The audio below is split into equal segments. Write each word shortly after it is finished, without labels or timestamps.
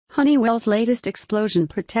Honeywell's latest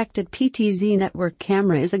explosion-protected PTZ network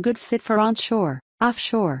camera is a good fit for onshore,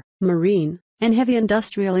 offshore, marine, and heavy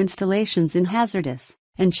industrial installations in hazardous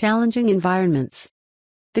and challenging environments.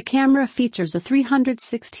 The camera features a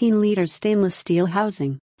 316-liter stainless steel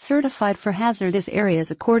housing, certified for hazardous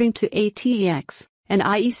areas according to ATEX and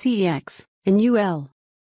IECEx and UL.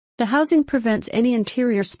 The housing prevents any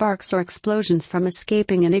interior sparks or explosions from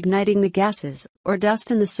escaping and igniting the gases or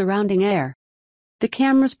dust in the surrounding air. The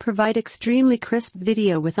cameras provide extremely crisp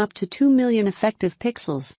video with up to 2 million effective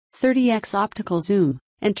pixels, 30x optical zoom,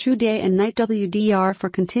 and true day and night WDR for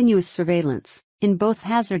continuous surveillance, in both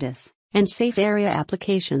hazardous and safe area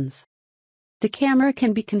applications. The camera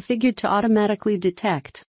can be configured to automatically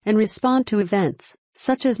detect and respond to events,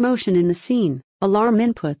 such as motion in the scene, alarm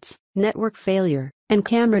inputs, network failure, and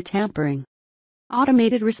camera tampering.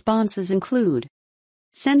 Automated responses include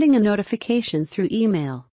sending a notification through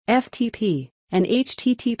email, FTP, and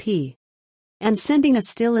HTTP, and sending a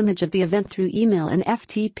still image of the event through email and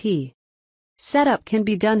FTP. Setup can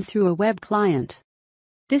be done through a web client.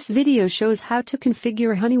 This video shows how to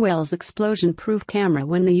configure Honeywell's explosion-proof camera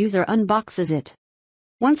when the user unboxes it.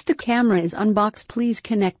 Once the camera is unboxed, please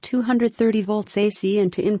connect 230 volts AC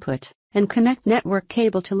into input, and connect network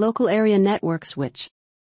cable to local area network switch.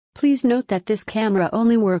 Please note that this camera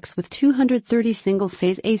only works with 230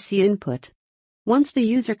 single-phase AC input. Once the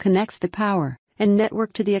user connects the power and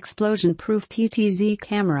network to the explosion-proof PTZ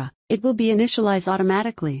camera, it will be initialized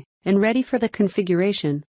automatically and ready for the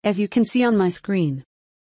configuration, as you can see on my screen.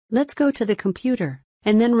 Let's go to the computer,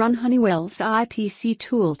 and then run Honeywell's IPC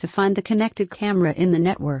tool to find the connected camera in the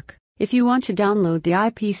network. If you want to download the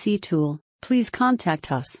IPC tool, please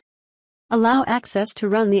contact us. Allow access to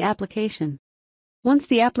run the application. Once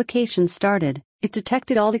the application started, it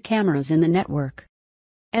detected all the cameras in the network.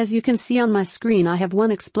 As you can see on my screen, I have one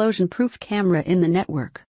explosion-proof camera in the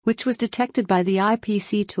network, which was detected by the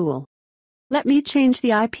IPC tool. Let me change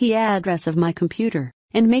the IP address of my computer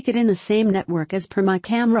and make it in the same network as per my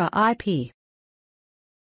camera IP.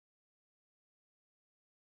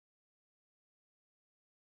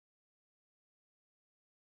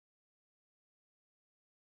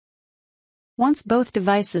 Once both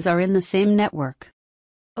devices are in the same network,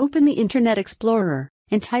 open the Internet Explorer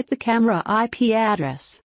and type the camera IP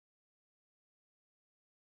address.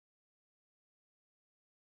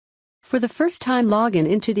 For the first time login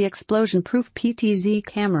into the explosion-proof PTZ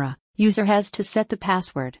camera, user has to set the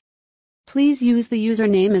password. Please use the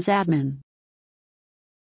username as admin.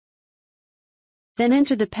 Then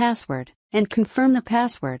enter the password and confirm the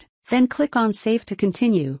password, then click on Save to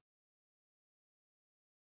continue.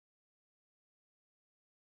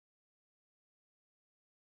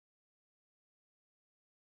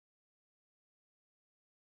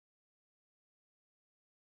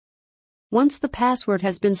 Once the password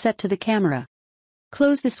has been set to the camera,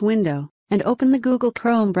 close this window and open the Google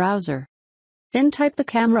Chrome browser. Then type the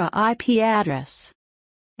camera IP address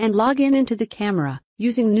and log in into the camera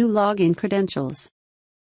using new login credentials.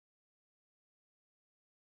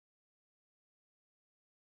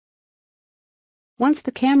 Once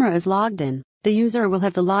the camera is logged in, the user will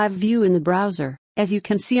have the live view in the browser, as you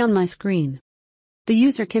can see on my screen. The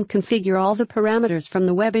user can configure all the parameters from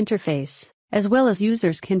the web interface, as well as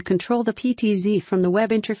users can control the PTZ from the web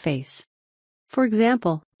interface. For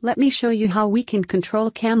example, let me show you how we can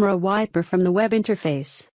control camera wiper from the web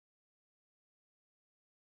interface.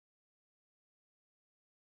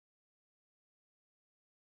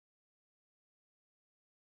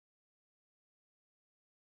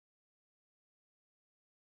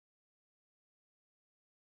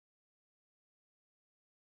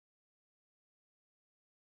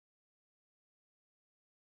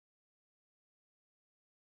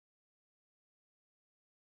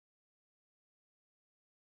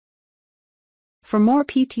 For more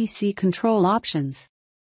PTZ control options,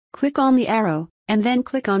 click on the arrow, and then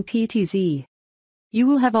click on PTZ. You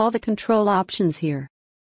will have all the control options here.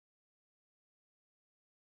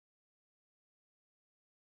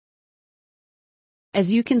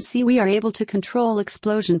 As you can see, we are able to control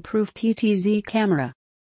explosion-proof PTZ camera.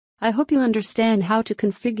 I hope you understand how to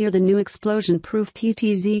configure the new explosion-proof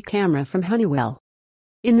PTZ camera from Honeywell.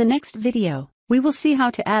 In the next video, we will see how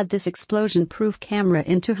to add this explosion-proof camera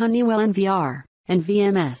into Honeywell NVR and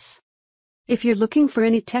VMS. If you're looking for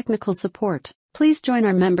any technical support, please join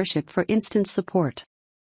our membership for instant support.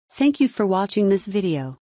 Thank you for watching this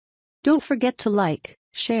video. Don't forget to like,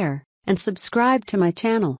 share, and subscribe to my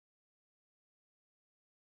channel.